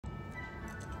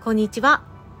こんにちは。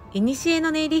いにしえの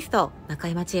ネイリスト、中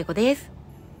山千恵子です。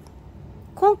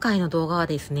今回の動画は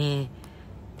ですね、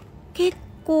結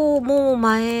構もう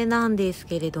前なんです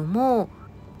けれども、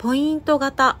ポイント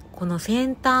型、この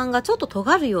先端がちょっと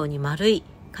尖るように丸い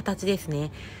形です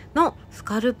ね、のス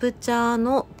カルプチャー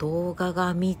の動画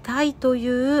が見たいと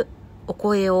いうお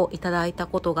声をいただいた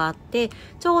ことがあって、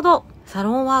ちょうどサ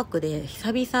ロンワークで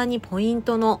久々にポイン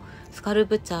トのスカル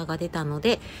プチャーが出たの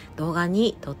で動画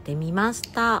に撮ってみまし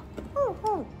た。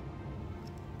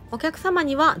お客様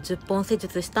には10本施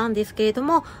術したんですけれど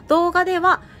も、動画で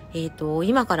は、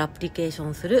今からアプリケーショ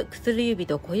ンする薬指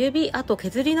と小指、あと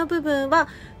削りの部分は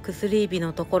薬指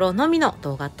のところのみの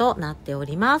動画となってお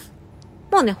ります。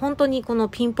もうね、本当にこの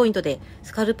ピンポイントで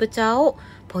スカルプチャーを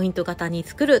ポイント型に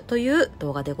作るという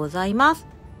動画でございます。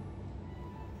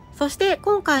そして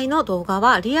今回の動画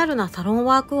はリアルなサロン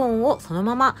ワーク音をその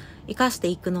まま活かして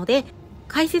いくので、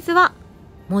解説は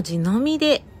文字のみ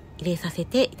で入れさせ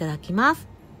ていただきます。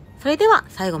それでは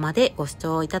最後までご視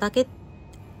聴いただけ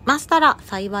ましたら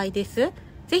幸いです。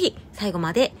ぜひ最後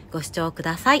までご視聴く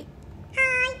ださい。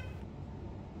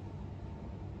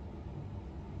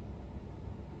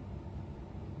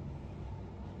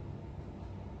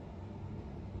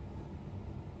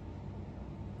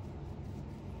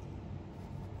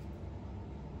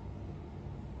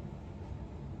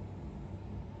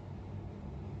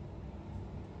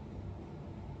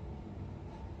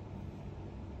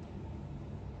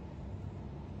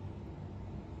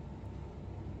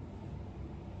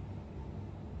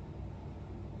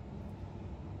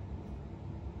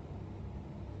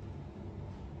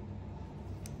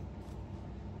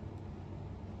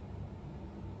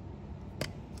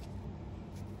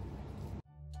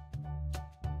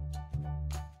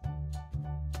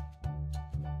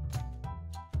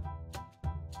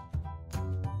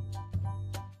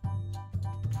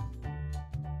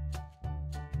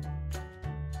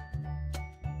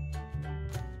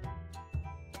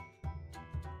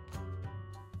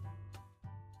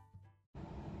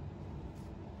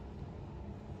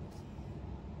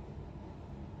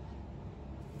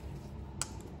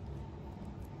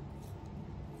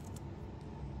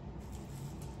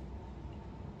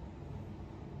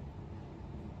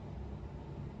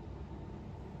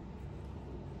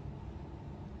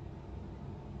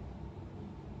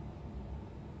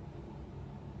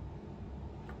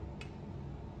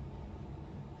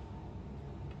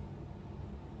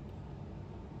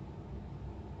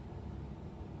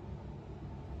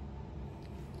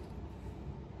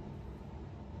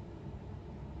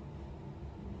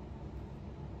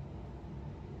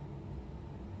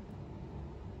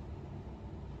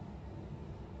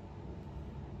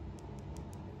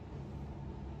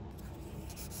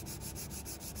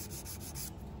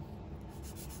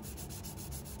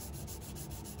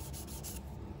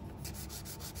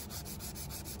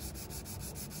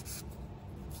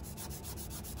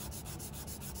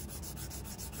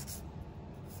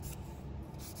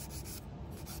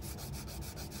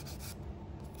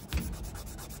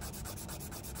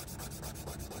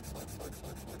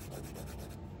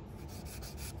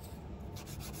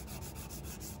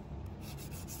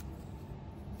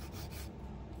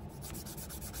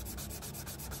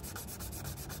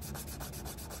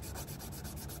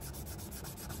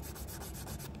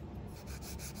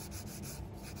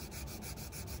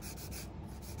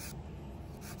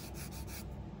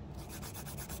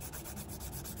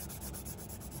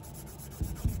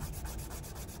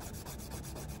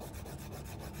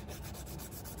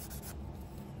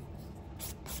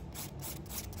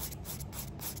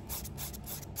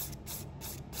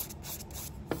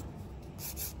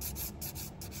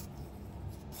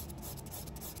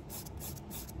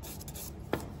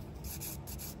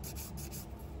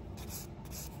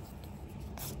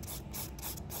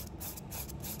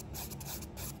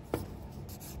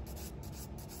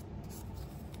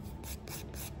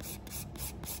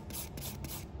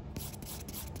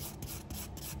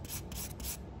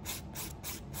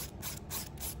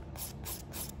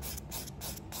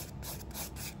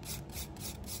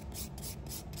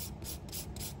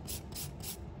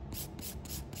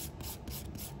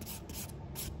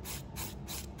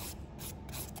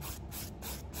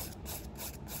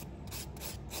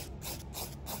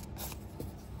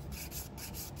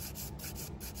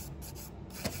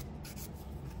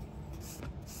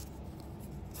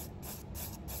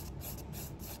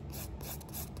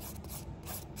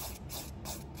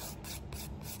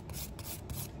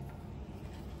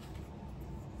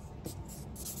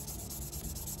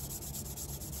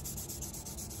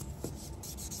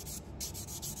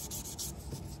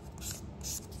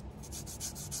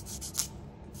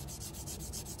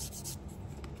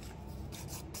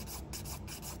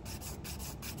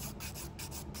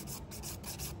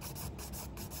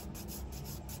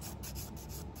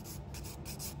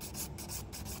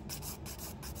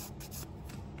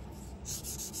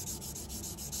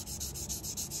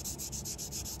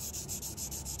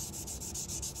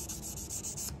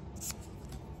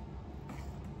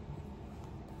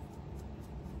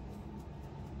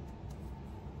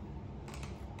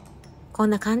こん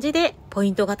な感じでポ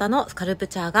イント型のスカルプ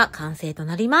チャーが完成と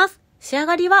なります。仕上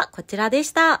がりはこちらで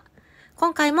した。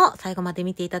今回も最後まで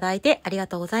見ていただいてありが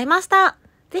とうございました。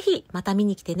ぜひまた見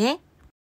に来てね。